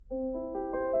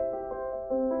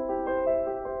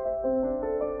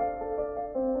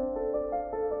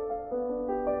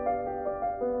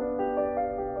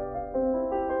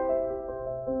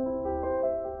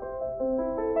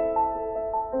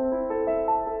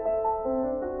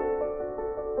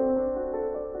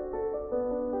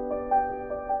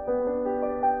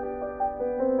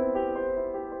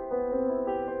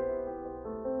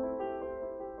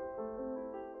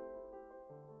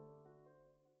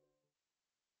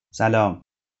سلام،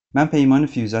 من پیمان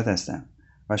فیوضات هستم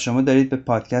و شما دارید به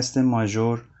پادکست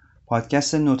ماژور،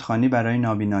 پادکست نوت‌خوانی برای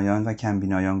نابینایان و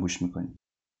کمبینایان گوش میکنید.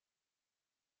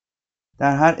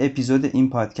 در هر اپیزود این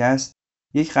پادکست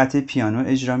یک قطعه پیانو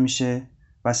اجرا میشه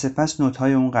و سپس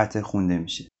نوت‌های اون قطعه خوانده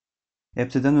میشه.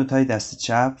 ابتدا نوت‌های دست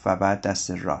چپ و بعد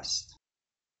دست راست.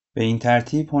 به این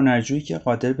ترتیب هنرجویی که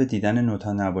قادر به دیدن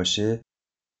نوت‌ها نباشه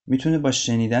میتونه با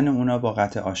شنیدن اونا با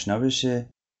قطعه آشنا بشه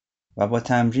و با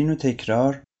تمرین و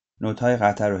تکرار نوت‌های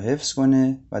قطعه رو حفظ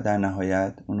کنه و در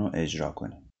نهایت اونو اجرا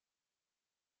کنه.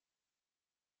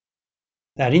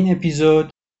 در این اپیزود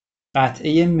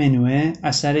قطعه مینوئت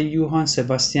اثر یوهان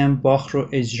سباستیان باخ رو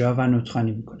اجرا و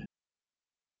نوت‌خوانی میکنه.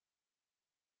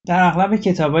 در اغلب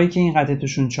کتابایی که این قطعه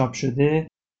توشون چاپ شده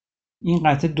این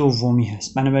قطعه دومی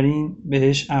هست، بنابراین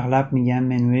بهش اغلب میگن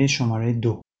مینوئت شماره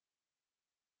 2.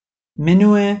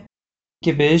 مینوئت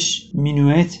که بهش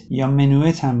مینوئت یا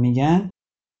مینوئت هم میگن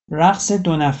رقص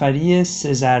دو نفری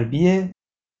سه ضربیه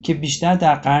که بیشتر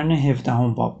در قرن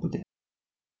 17 باب بوده.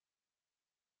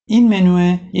 این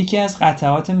مینوئت یکی از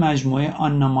قطعات مجموعه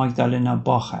آنا ماگدالنا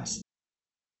باخ است.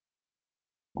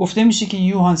 گفته میشه که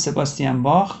یوهان سباستیان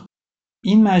باخ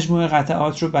این مجموعه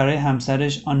قطعات رو برای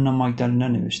همسرش آنا ماگدالنا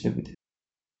نوشته بوده.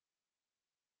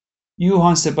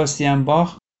 یوهان سباستیان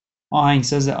باخ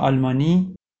آهنگساز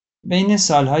آلمانی بین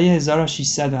سالهای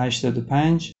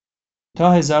 1685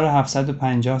 تا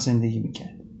 1750 زندگی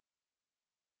میکرد.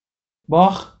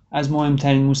 باخ از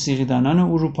مهمترین موسیقیدانان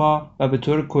اروپا و به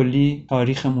طور کلی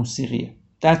تاریخ موسیقیه.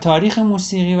 در تاریخ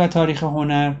موسیقی و تاریخ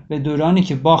هنر به دورانی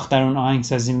که باخ در اون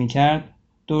آهنگسازی میکرد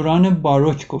دوران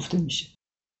باروک گفته میشه.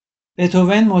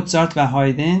 بتهوون، موزارت و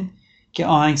هایدن که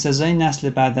آهنگسازای نسل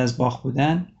بعد از باخ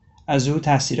بودن از او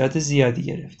تأثیرات زیادی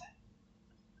گرفتن.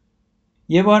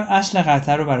 یه بار اصل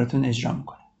قطعه رو براتون اجرا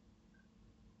میکنم.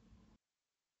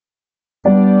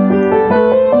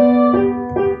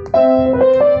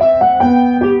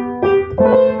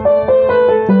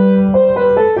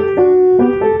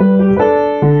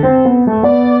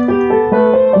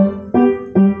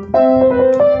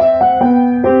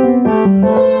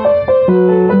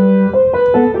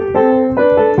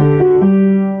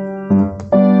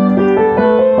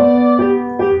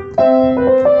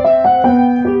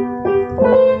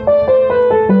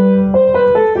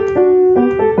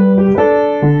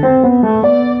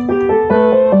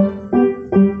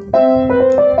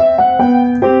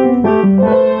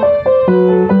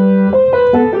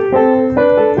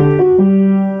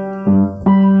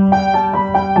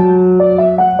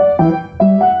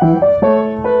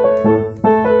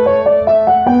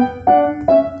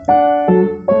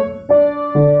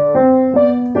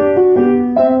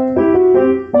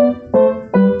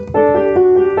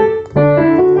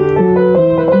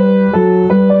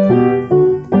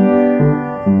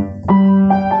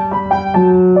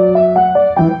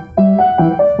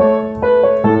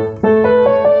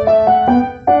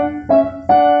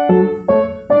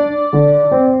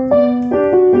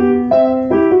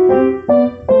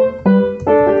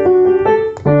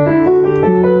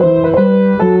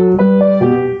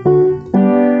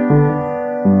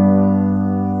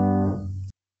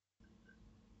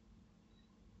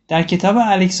 در کتاب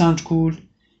الکساندر کول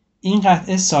این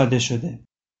قطعه ساده شده.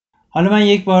 حالا من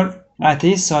یک بار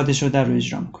قطعه ساده شده رو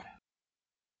اجرا میکنم.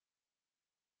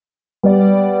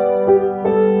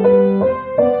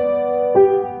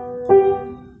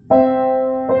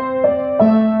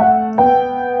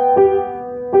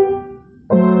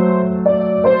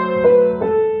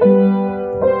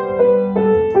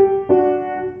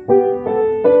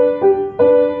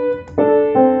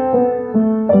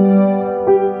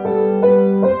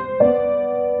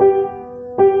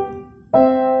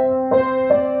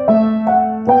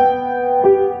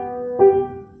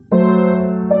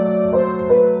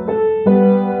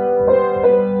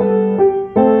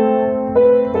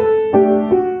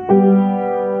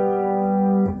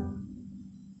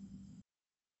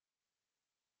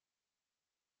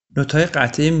 نوت‌های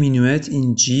قطعه مینوئت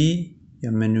این جی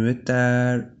یا مینوئت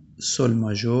در سل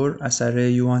ماژور اثر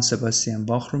یوهان سباستیان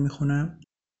باخ رو میخونم.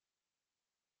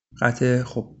 قطعه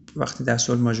خب وقتی در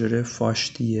سل ماژور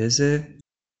فاش دیزه.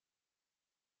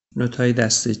 نوت‌های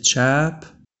دست چپ.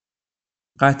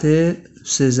 قطعه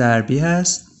سه ضربی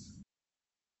هست.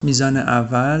 میزان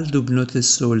اول دوبل نوت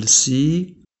سل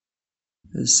سی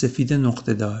سفید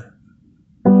نقطه دار.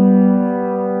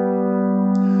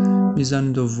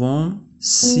 میزان دوم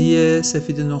سی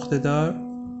سفید نقطه دار.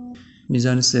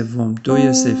 میزان سوم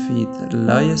دوی سفید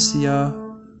لای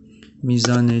سیاه.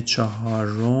 میزان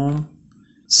چهارم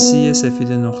سی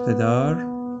سفید نقطه دار.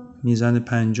 میزان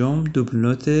پنجم دوبل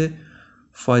نوت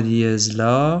فا دیز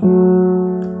لا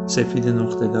سفید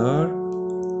نقطه دار.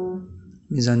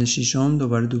 میزان ششم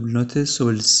دوباره دوبل نوت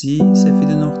سل سی سفید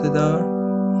نقطه دار.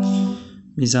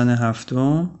 میزان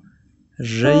هفتم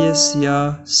ری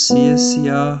سیاه سی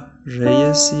سیاه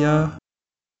ری سیاه.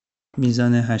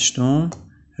 میزان هشتم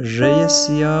ری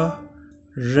سیاه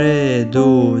ر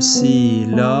دو سی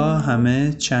لا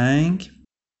همه چنگ.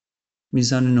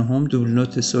 میزان نهم دوبل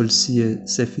نوت سل سی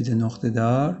سفید نقطه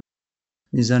دار.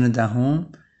 میزان دهم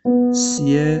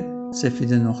سی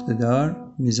سفید نقطه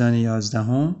دار. میزان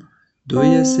یازدهم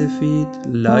دوی سفید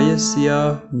لای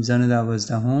سیاه. میزان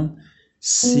دوازدهم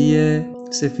سی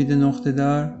سفید نقطه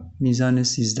دار. میزان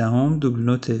سیزدهم دوبل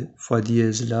نوت فا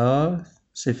دیز لا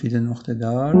سفید نقطه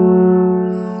دار.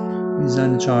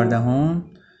 میزان چهاردهم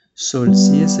سل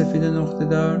سی سفید نقطه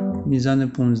دار. میزان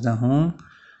پونزدهم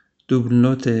دوبل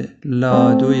نوت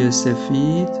لا دوی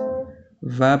سفید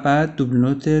و بعد دوبل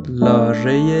نوت لا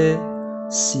ری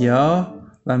سیاه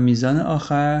و میزان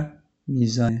آخر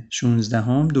میزان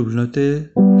 16 دوبل نوت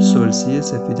سل سی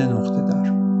سفید نقطه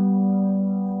دار.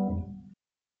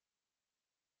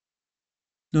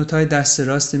 نوت‌های دست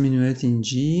راست مینوئت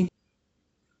اینجی: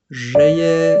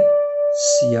 ری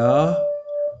سیاه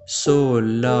سل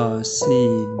لا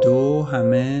سی دو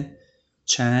همه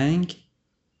چنگ.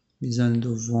 میزان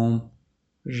دوم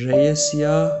ری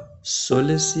سیاه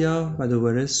سل سیاه و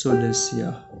دوباره سل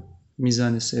سیاه.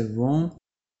 میزان سوم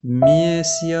می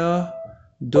سیاه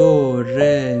دو ر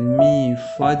می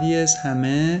فا دیز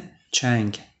همه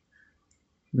چنگ.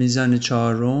 میزان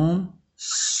چهارم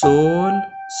سل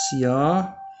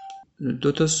سیاه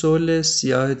دو تا سل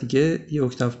سیاه دیگه یه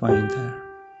اکتاف پایین‌تر.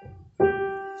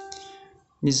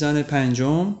 میزان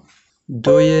پنجم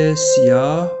دوی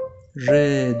سیاه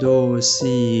ر دو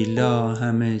سی لا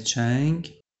همه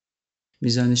چنگ.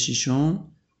 میزان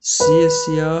ششم سی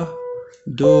سیاه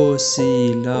دو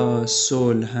سی لا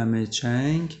سل همه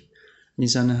چنگ.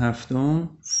 میزان هفتم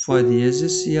فا دیز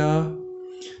سیاه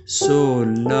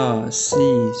سل لا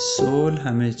سی سل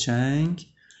همه چنگ.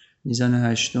 میزان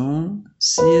هشتم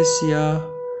سی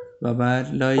سیاه و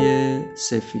بعد لای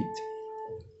سفید.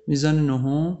 میزان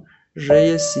نهم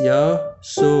ری سیاه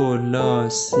سل لا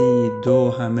سی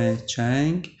دو همه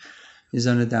چنگ.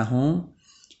 میزان دهم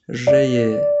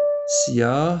ری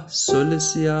سیاه سل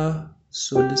سیاه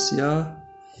سل سیاه.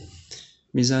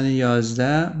 میزان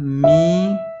 11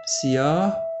 می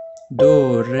سیاه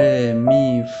دو ر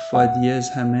می فا دیز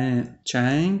همه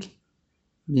چنگ.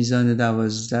 میزان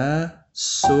 12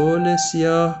 سل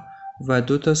سیاه و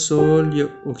دو تا سل یک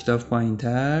اکتاف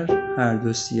پایین‌تر هر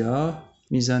دو سیاه.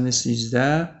 میزان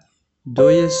 13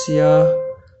 دوی سیاه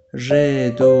ر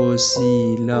دو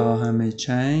سی لا همه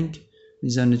چنگ.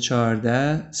 میزان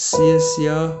 14 سی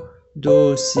سیاه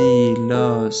دو سی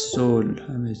لا سل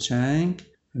همه چنگ.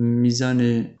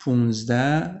 میزان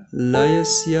 15 لای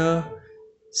سیاه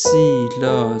سی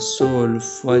لا سل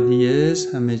فا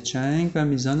دیز همه چنگ و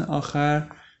میزان آخر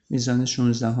میزان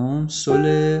 16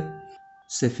 سل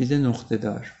سفید نقطه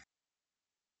دار.